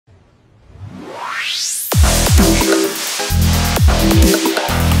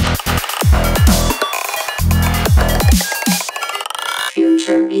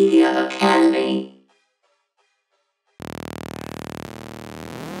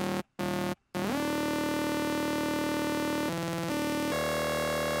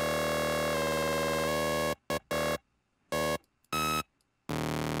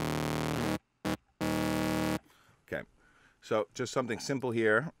So just something simple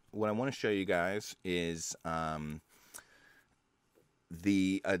here. What I want to show you guys is now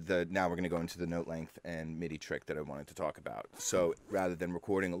we're going to go into the note length and MIDI trick that I wanted to talk about. So rather than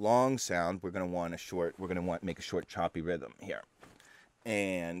recording a long sound, we're going to want make a short choppy rhythm here.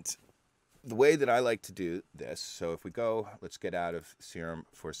 And the way that I like to do this, so if we go, let's get out of Serum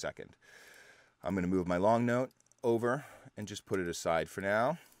for a second. I'm going to move my long note over and just put it aside for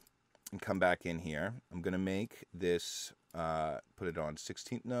now and come back in here. I'm going to make this, put it on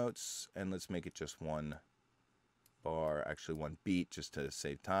 16th notes, and let's make it just one bar, actually one beat, just to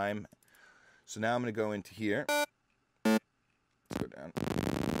save time. So now I'm going to go into here. Let's go down.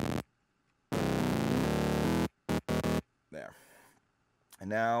 There. And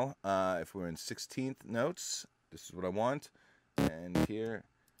now, if we're in 16th notes, this is what I want. And here,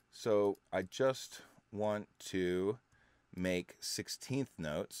 so I just want to make 16th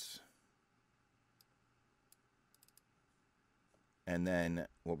notes. And then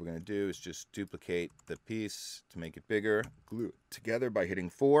what we're going to do is just duplicate the piece to make it bigger, glue it together by hitting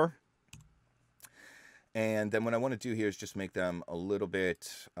 4. And then what I want to do here is just make them a little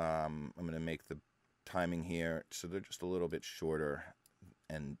bit, I'm going to make the timing here so they're just a little bit shorter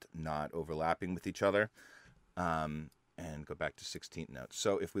and not overlapping with each other. And go back to 16th notes.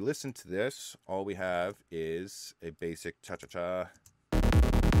 So if we listen to this, all we have is a basic cha-cha-cha.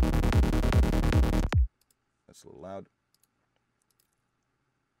 That's a little loud.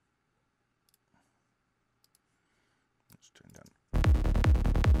 Let's turn down.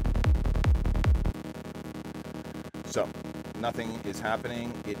 So nothing is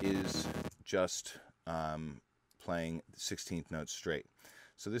happening. It is just playing 16th notes straight.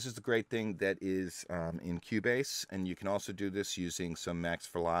 So this is the great thing that is in Cubase, and you can also do this using some Max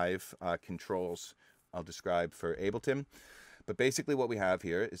for Live controls I'll describe for Ableton. But basically what we have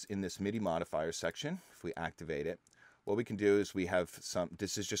here is in this MIDI modifier section, if we activate it, what we can do is we have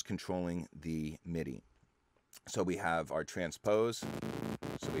this is just controlling the MIDI. So we have our transpose,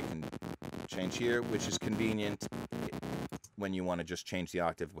 so we can change here, which is convenient when you want to just change the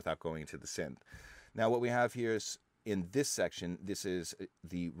octave without going into the synth. Now what we have here is, in this section, this is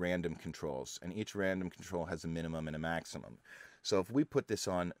the random controls, and each random control has a minimum and a maximum. So if we put this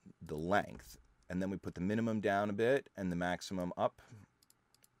on the length, and then we put the minimum down a bit and the maximum up,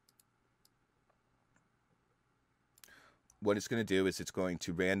 what it's going to do is it's going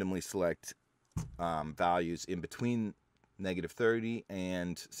to randomly select values in between -30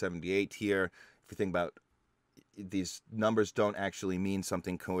 and 78 here. If you think about these numbers don't actually mean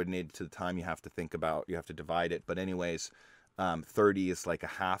something coordinated to the time you have to think about. You have to divide it. But anyways, 30 is like a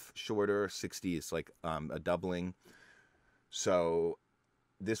half shorter. 60 is like a doubling. So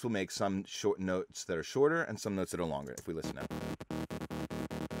this will make some short notes that are shorter and some notes that are longer if we listen now.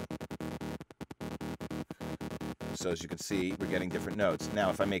 So as you can see, we're getting different notes. Now,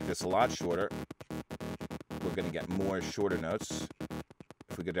 if I make this a lot shorter, we're going to get more shorter notes.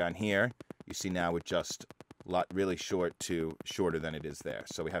 If we go down here, you see now we're just really short to shorter than it is there.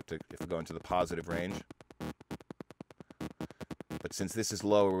 So we have to, if we go into the positive range, but since this is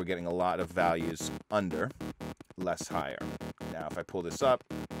lower, we're getting a lot of values under, less higher. Now if I pull this up,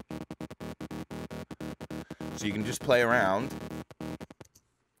 so you can just play around.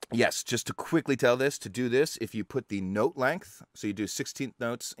 Yes, just to quickly tell this, to do this, if you put the note length, so you do 16th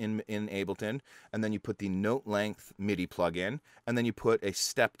notes in Ableton, and then you put the note length MIDI plugin, and then you put a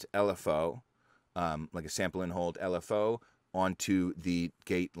stepped LFO, like a sample and hold LFO, onto the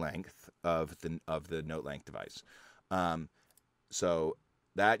gate length of the note length device. So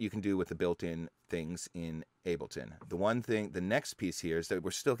that you can do with the built-in things in Ableton. The next piece here is that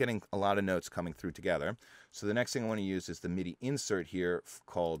we're still getting a lot of notes coming through together. So the next thing I want to use is the MIDI insert here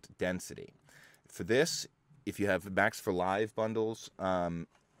called density. For this, if you have Max for Live bundles,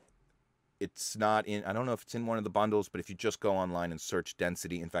 it's not in, I don't know if it's in one of the bundles, but if you just go online and search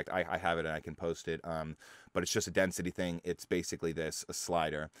density, in fact, I have it and I can post it, but it's just a density thing. It's basically this, a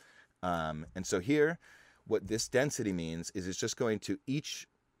slider. And so here, what this density means is it's just going to, each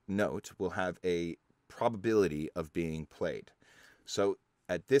note will have a probability of being played. So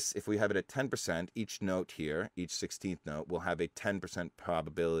at this, if we have it at 10%, each note here, each 16th note will have a 10%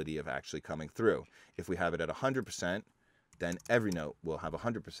 probability of actually coming through. If we have it at 100%, then every note will have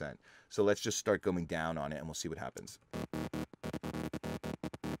 100%. So let's just start going down on it and we'll see what happens.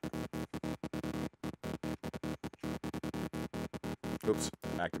 Oops,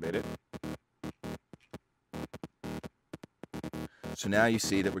 activate it. So now you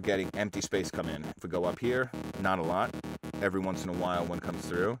see that we're getting empty space come in. If we go up here, not a lot. Every once in a while one comes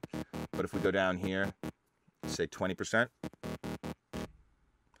through. But if we go down here, say 20%,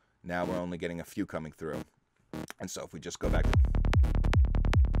 now we're only getting a few coming through. And so if we just go back,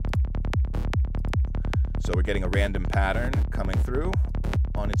 so we're getting a random pattern coming through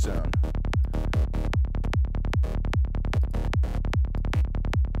on its own.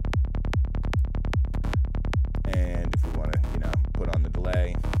 And if we want to, you know, put on the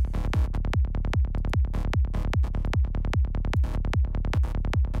delay.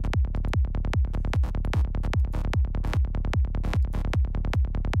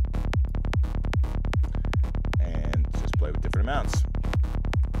 And just play with different amounts.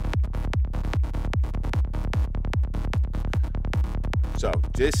 So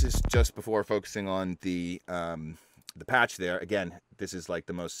this is just before focusing on the patch there. Again, this is like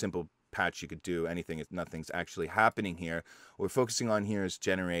the most simple patch you could do. Anything, nothing's actually happening here. What we're focusing on here is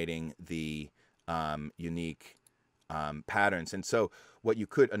generating the unique patterns. And so what you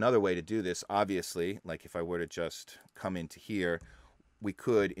could, another way to do this, obviously, like if I were to just come into here, we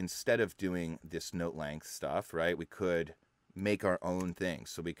could, instead of doing this note length stuff, right, we could make our own thing.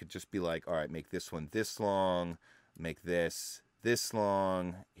 So we could just be like, all right, make this one this long, make this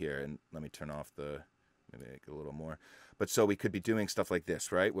long here, and let me turn off the, maybe make it a little more. But so we could be doing stuff like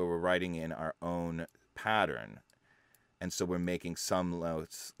this, right, where we're writing in our own pattern. And so we're making some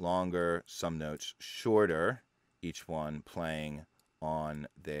notes longer, some notes shorter, each one playing on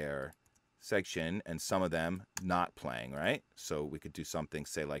their section, and some of them not playing, right? So we could do something,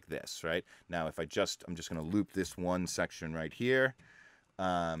 say, like this, right? Now, if I'm just going to loop this one section right here,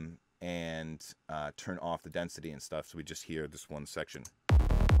 and turn off the density and stuff, so we just hear this one section.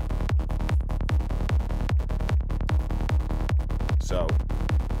 So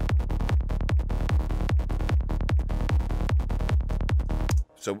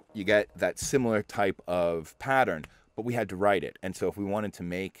you get that similar type of pattern, but we had to write it. And so if we wanted to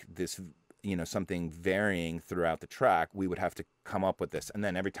make this, you know, something varying throughout the track, we would have to come up with this. And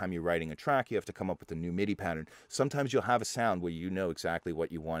then every time you're writing a track, you have to come up with a new MIDI pattern. Sometimes you'll have a sound where you know exactly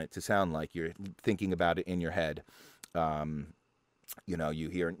what you want it to sound like. You're thinking about it in your head. You know, you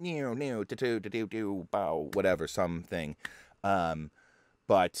hear bow, whatever, something.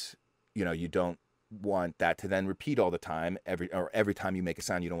 But you know, you don't want that to then repeat all the time. Every time you make a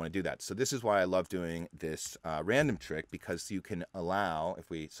sound, you don't want to do that. So this is why I love doing this random trick, because you can allow, if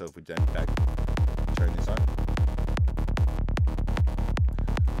we then turn this on,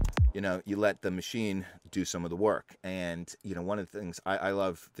 you know, you let the machine do some of the work. And you know, one of the things I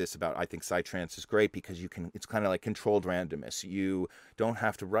love this about, I think Psytrance is great, because you can, it's kind of like controlled randomness. You don't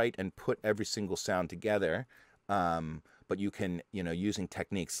have to write and put every single sound together, but you can, you know, using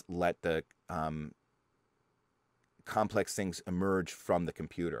techniques, let the complex things emerge from the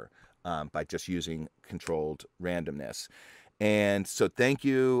computer by just using controlled randomness. And so thank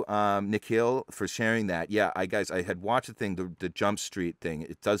you, Nikhil, for sharing that. Yeah, guys, I had watched the thing, the Jump Street thing.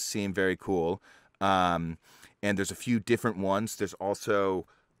 It does seem very cool. And there's a few different ones. There's also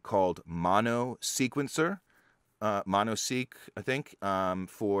called Mono Sequencer, Monoseq, I think,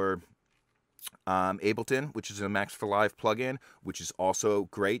 for Ableton, which is a Max for Live plugin, which is also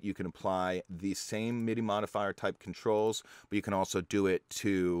great. You can apply the same MIDI modifier type controls, but you can also do it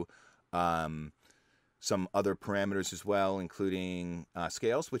to some other parameters as well, including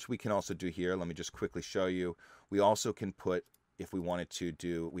scales, which we can also do here. Let me just quickly show you. We also can put, if we wanted to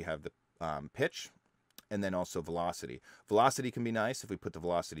do, we have the pitch and then also velocity. Velocity can be nice if we put the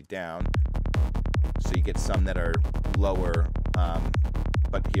velocity down, so you get some that are lower.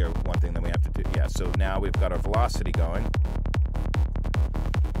 But here, one thing that we have to do, yeah, so now we've got our velocity going.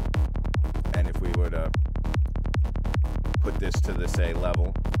 And if we were to put this to the, say,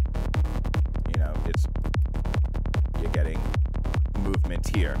 level, you know, you're getting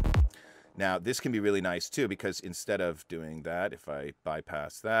movement here. Now, this can be really nice too, because instead of doing that, if I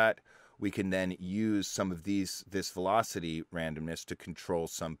bypass that, we can then use some of this velocity randomness to control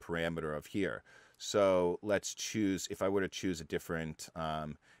some parameter of here. So let's choose, if I were to choose a different,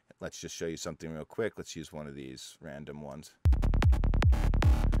 let's just show you something real quick. Let's use one of these random ones.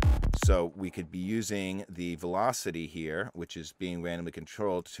 So we could be using the velocity here, which is being randomly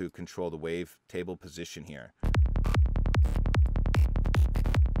controlled, to control the wavetable position here.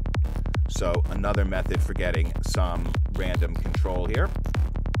 So another method for getting some random control here,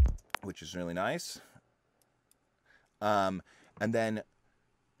 which is really nice. And then,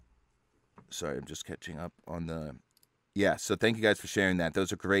 sorry, I'm just catching up on the, yeah, so thank you guys for sharing that.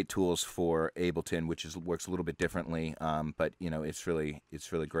 Those are great tools for Ableton, which works a little bit differently, but you know, it's really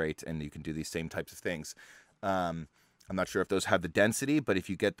great, and you can do these same types of things. I'm not sure if those have the density, but if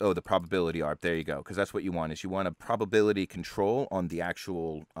you get, oh, the probability ARP, there you go, because that's what you want, is you want a probability control on the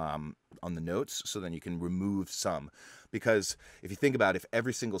actual, on the notes, so then you can remove some. Because if you think about it, if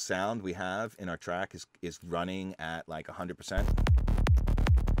every single sound we have in our track is running at like 100%,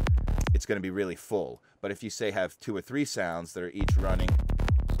 it's going to be really full. But if you say have 2 or 3 sounds that are each running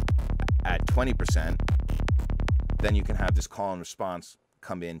at 20%, then you can have this call and response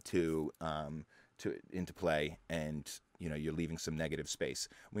come into play, and you're leaving some negative space.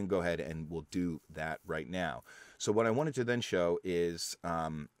 We can go ahead and we'll do that right now. So what I wanted to then show is,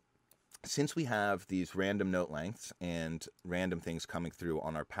 since we have these random note lengths and random things coming through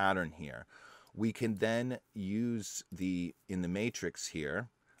on our pattern here, we can then use in the matrix here.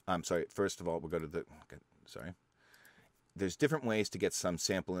 Sorry, first of all, we'll go to the, sorry. There's different ways to get some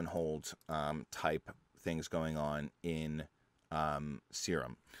sample and hold type things going on in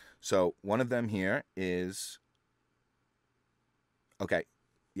Serum. So one of them here is, okay,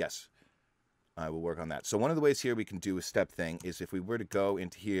 yes, I will work on that. So one of the ways here we can do a step thing is if we were to go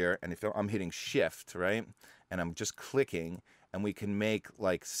into here, and if I'm hitting shift, right, and I'm just clicking, and we can make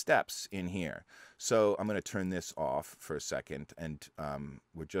like steps in here. So I'm going to turn this off for a second, and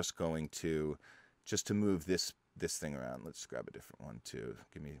we're just going to, to move this thing around. Let's grab a different one too.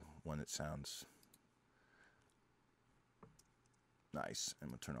 Give me one that sounds nice, and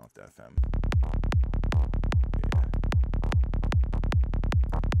we'll turn off the FM. Yeah.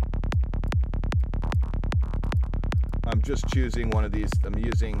 I'm just choosing one of these. I'm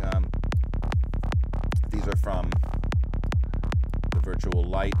using, these are from the virtual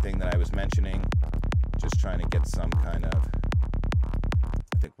light thing that I was mentioning. Just trying to get some kind of,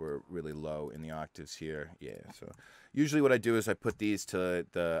 I think we're really low in the octaves here. Yeah, so usually what I do is I put these to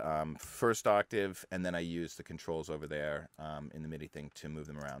the first octave, and then I use the controls over there in the MIDI thing to move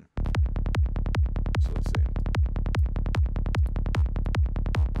them around. So let's see.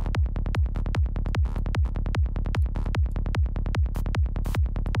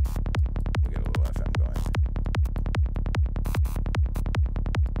 We get a little FM going.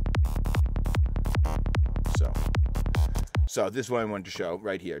 So this is what I wanted to show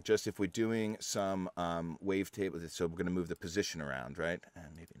right here. Just if we're doing some wavetable, so we're going to move the position around, right? And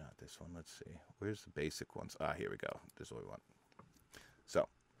maybe not this one. Let's see. Where's the basic ones? Ah, here we go. This is what we want. So,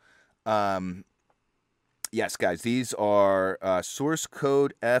 yes, guys, these are source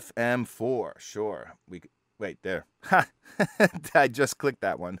code FM4. Sure. Wait, there. Ha! I just clicked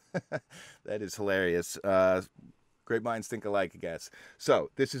that one. That is hilarious. Great minds think alike, I guess.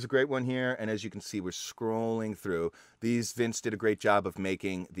 So this is a great one here, and as you can see, we're scrolling through. Vince did a great job of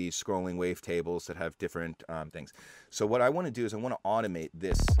making these scrolling wavetables that have different things. So what I want to do is I want to automate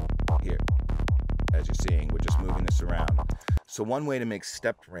this here. As you're seeing, we're just moving this around. So one way to make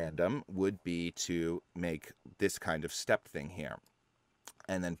stepped random would be to make this kind of step thing here,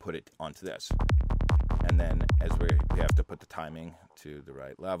 and then put it onto this. And then as we have to put the timing to the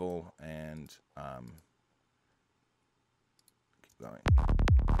right level, and going.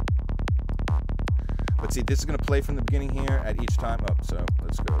 But see, this is going to play from the beginning here at each time. Oh, so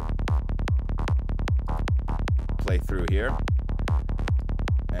let's go play through here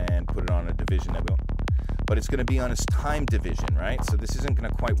and put it on a division that we want. But it's going to be on a time division, right? So this isn't going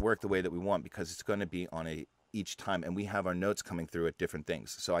to quite work the way that we want, because it's going to be on each time, and we have our notes coming through at different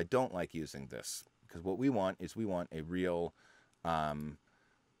things. So I don't like using this, because what we want is a real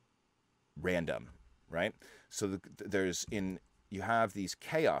random, right? So you have these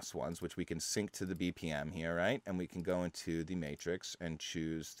chaos ones, which we can sync to the BPM here, right? And we can go into the matrix and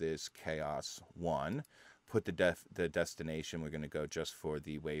choose this chaos 1, put the destination. We're going to go just for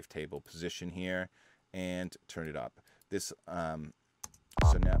the wavetable position here, and turn it up. This, so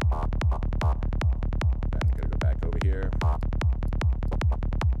now, I'm going to go back over here.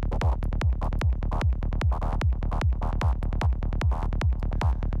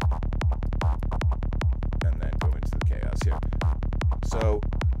 And then go into the chaos here. So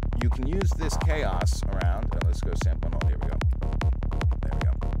you can use this chaos around, and let's go sample and hold. Here we go. There we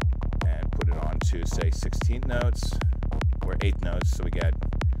go. And put it on to, say, 16th notes or 8th notes, so we get.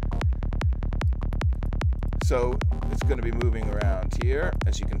 So it's going to be moving around here,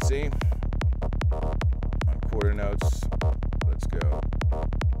 as you can see. On quarter notes, let's go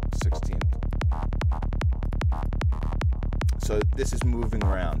 16th. So this is moving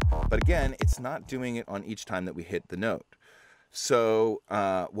around. But again, it's not doing it on each time that we hit the note. So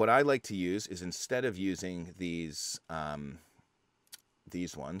what I like to use is, instead of using these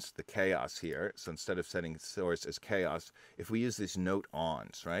ones, the chaos here, so instead of setting source as chaos, if we use these note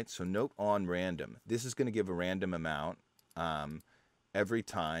ons, right? So note on random, this is going to give a random amount every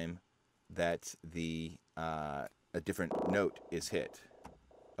time that the a different note is hit.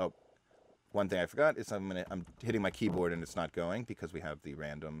 Oh, one thing I forgot is I'm hitting my keyboard and it's not going because we have the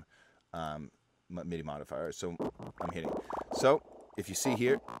random MIDI modifier. So I'm hitting. So if you see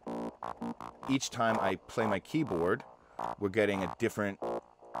here, each time I play my keyboard, we're getting a different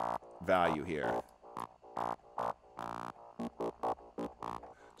value here.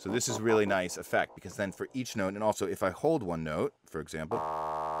 So this is really nice effect because then for each note, and also if I hold one note, for example,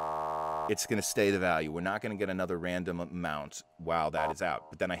 it's going to stay the value. We're not going to get another random amount while that is out.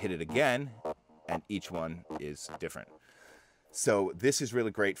 But then I hit it again, and each one is different. So this is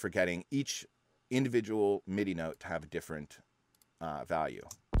really great for getting each individual MIDI note to have a different value.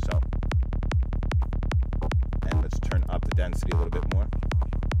 So, and let's turn up the density a little bit more.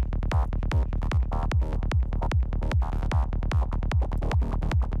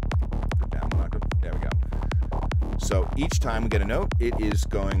 There we go. So each time we get a note, it is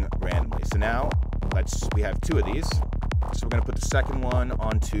going randomly. So now we have two of these. So we're going to put the second one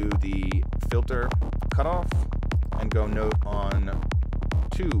onto the filter cutoff and go note on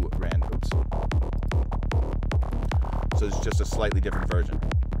 2 randoms. So it's just a slightly different version.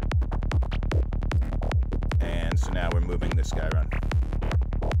 And so now we're moving this guy around.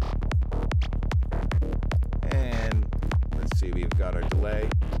 And let's see, we've got our delay.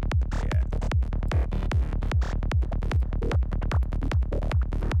 Yeah.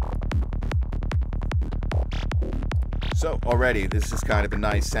 So already this is kind of a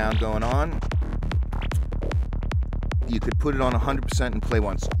nice sound going on. You could put it on 100% and play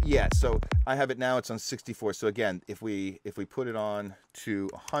once. Yeah, so I have it now, it's on 64. So again, if we put it on to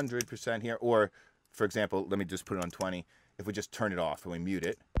 100% here, or for example, let me just put it on 20. If we just turn it off and we mute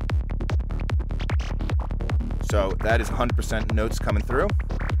it. So that is 100% notes coming through.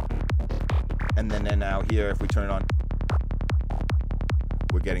 And then now here, if we turn it on,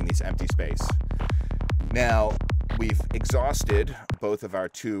 we're getting these empty space. Now, we've exhausted both of our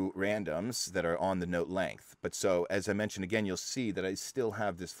 2 randoms that are on the note length. But so, as I mentioned again, you'll see that I still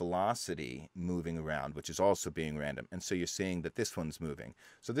have this velocity moving around, which is also being random. And so you're seeing that this one's moving.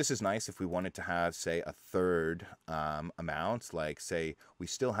 So this is nice if we wanted to have, say, a third amount, like, say, we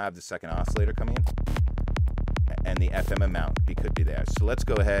still have the second oscillator coming in, and the FM amount could be there. So let's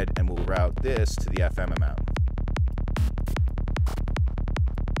go ahead and we'll route this to the FM amount.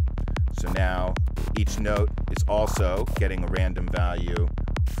 So now each note is also getting a random value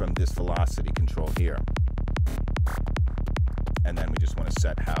from this velocity control here. And then we just want to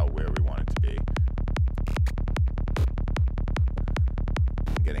set where we want it to be.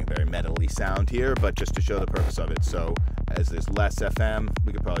 I'm getting a very metally sound here, but just to show the purpose of it. So as there's less FM,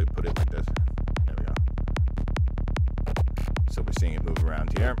 we could probably put it like this. There we go. So we're seeing it move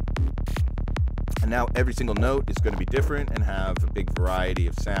around here. And now every single note is going to be different and have a big variety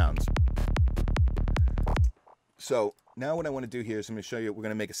of sounds. So now what I want to do here is I'm going to show you, we're going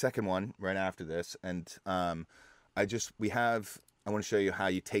to make a second one right after this. And I want to show you how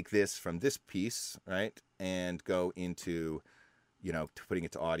you take this from this piece, right, and go into, putting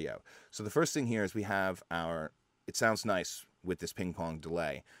it to audio. So the first thing here is we have it sounds nice with this ping pong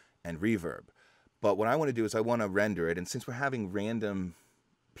delay and reverb. But what I want to do is I want to render it. And since we're having random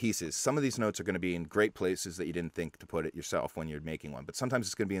pieces, some of these notes are going to be in great places that you didn't think to put it yourself when you're making one, but sometimes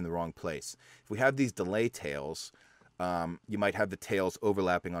it's going to be in the wrong place. If we have these delay tails, you might have the tails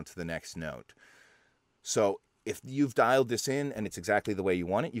overlapping onto the next note. So if you've dialed this in and it's exactly the way you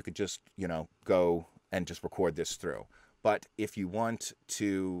want it, you could just, go and just record this through. But if you want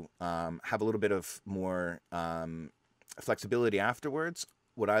to have a little bit of more flexibility afterwards,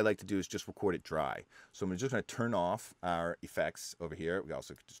 what I like to do is just record it dry. So I'm just going to turn off our effects over here. We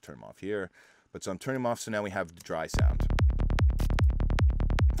also could just turn them off here. But so I'm turning them off, so now we have the dry sound.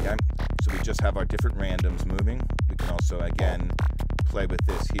 Okay, so we just have our different randoms moving. We can also, again, play with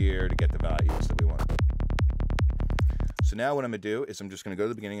this here to get the values that we want. So now what I'm going to do is I'm just going to go to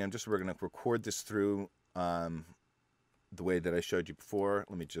the beginning. We're going to record this through the way that I showed you before.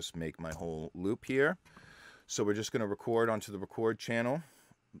 Let me just make my whole loop here. So we're just going to record onto the record channel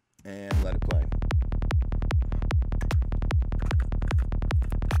and let it play.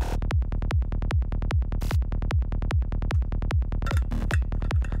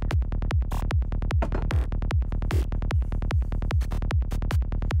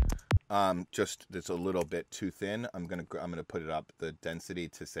 Just it's a little bit too thin. I'm gonna put it up the density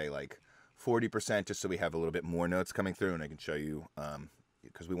to say like 40%, just so we have a little bit more notes coming through, and I can show you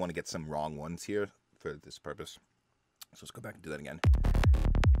because we want to get some wrong ones here for this purpose. So let's go back and do that again.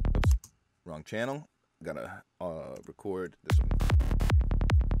 Oops, wrong channel. Gotta record this one.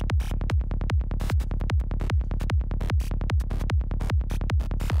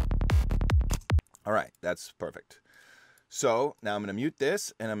 All right, that's perfect. So now I'm going to mute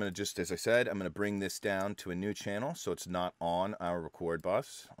this, and I'm going to just, as I said, I'm going to bring this down to a new channel so it's not on our record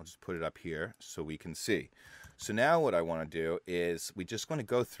bus. I'll just put it up here so we can see. So now what I want to do is we just want to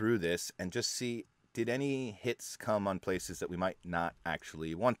go through this and just see, did any hits come on places that we might not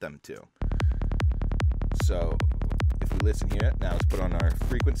actually want them to? So if we listen here, now let's put on our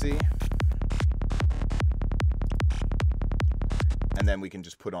frequency. And then we can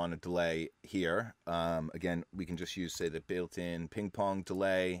just put on a delay here. Again, we can just use, say, the built-in ping pong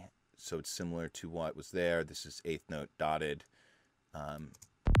delay. So it's similar to what was there. This is 8th note dotted.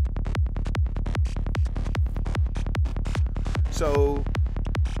 So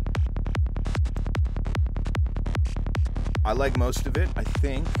I like most of it. I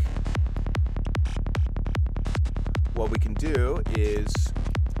think what we can do is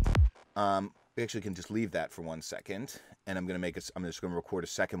we actually can just leave that for 1 second, and I'm just going to record a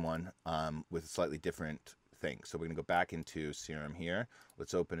second one with a slightly different thing. So we're going to go back into Serum here.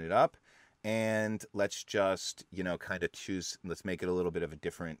 Let's open it up, and let's just, you know, kind of choose, let's make it a little bit of a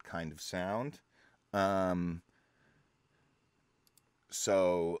different kind of sound.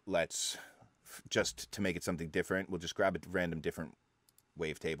 So let's, just to make it something different, we'll just grab a random different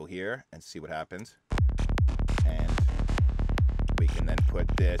wavetable here and see what happens. And we can then put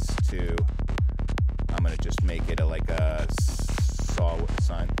this to, I'm going to just make it like a saw with a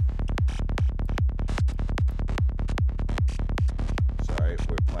sign. Sorry,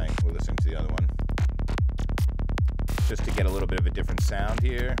 we're listening to the other one. Just to get a little bit of a different sound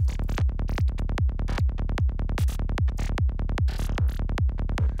here.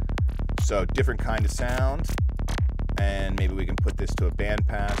 So different kind of sound, and maybe we can put this to a band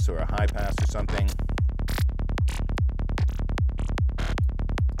pass or a high pass or something.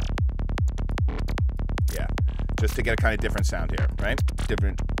 Yeah, just to get a kind of different sound here, right?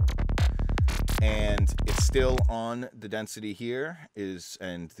 Different. And it's still on the density here,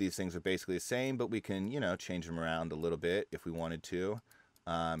 and these things are basically the same, but we can, you know, change them around a little bit if we wanted to,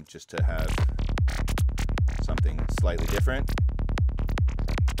 just to have something slightly different.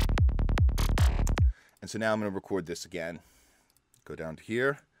 And so now I'm going to record this again. Go down to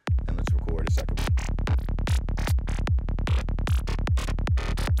here, and let's record a second one.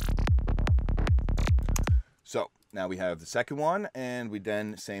 So now we have the second one, and we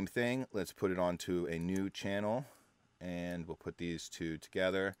then, same thing, let's put it onto a new channel, and we'll put these two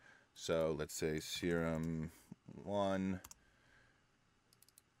together. So let's say Serum 1,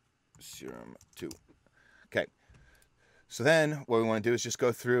 Serum 2. Okay. So then what we want to do is just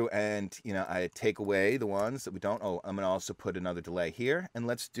go through and, you know, I take away the ones that we don't. Oh, I'm going to also put another delay here. And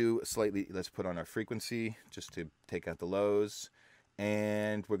let's do let's put on our frequency just to take out the lows.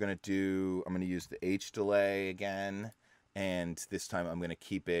 And we're going to do, I'm going to use the H delay again. And this time I'm going to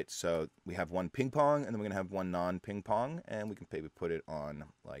keep it so we have one ping pong, and then we're going to have one non-ping pong. And we can maybe put it on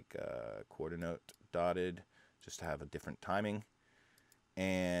like a quarter note dotted just to have a different timing.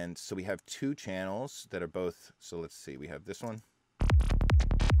 And so we have two channels that are both, so let's see, we have this one.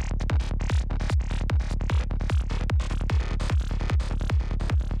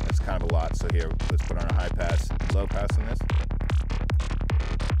 That's kind of a lot, so here, let's put on a high pass and low pass on this.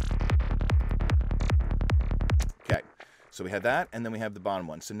 Okay, so we have that, and then we have the bottom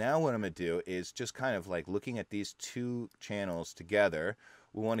one. So now what I'm going to do is just kind of like looking at these two channels together.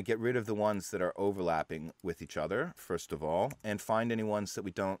 We want to get rid of the ones that are overlapping with each other, first of all, and find any ones that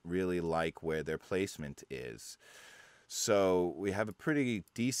we don't really like where their placement is. So we have a pretty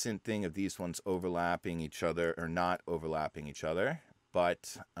decent thing of these ones overlapping each other or not overlapping each other,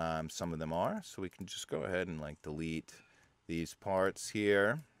 but some of them are. So we can just go ahead and like delete these parts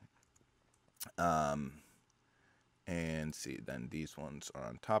here. And see, then these ones are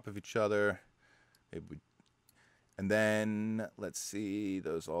on top of each other. Maybe we, and then let's see,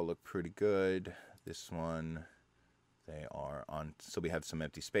 those all look pretty good. This one, they are on, so we have some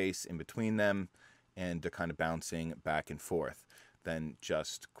empty space in between them, and they're kind of bouncing back and forth. Then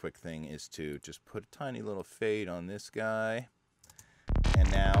just quick thing is to just put a tiny little fade on this guy. And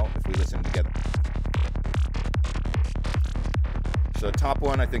now if we listen together. So the top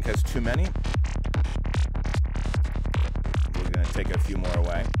one I think has too many. We're going to take a few more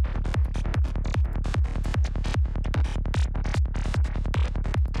away.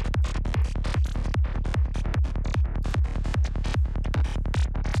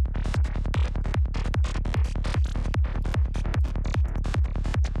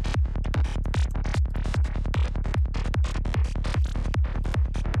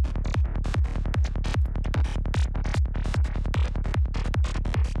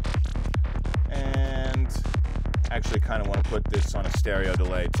 Actually kind of want to put this on a stereo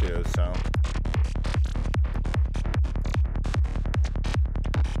delay too, so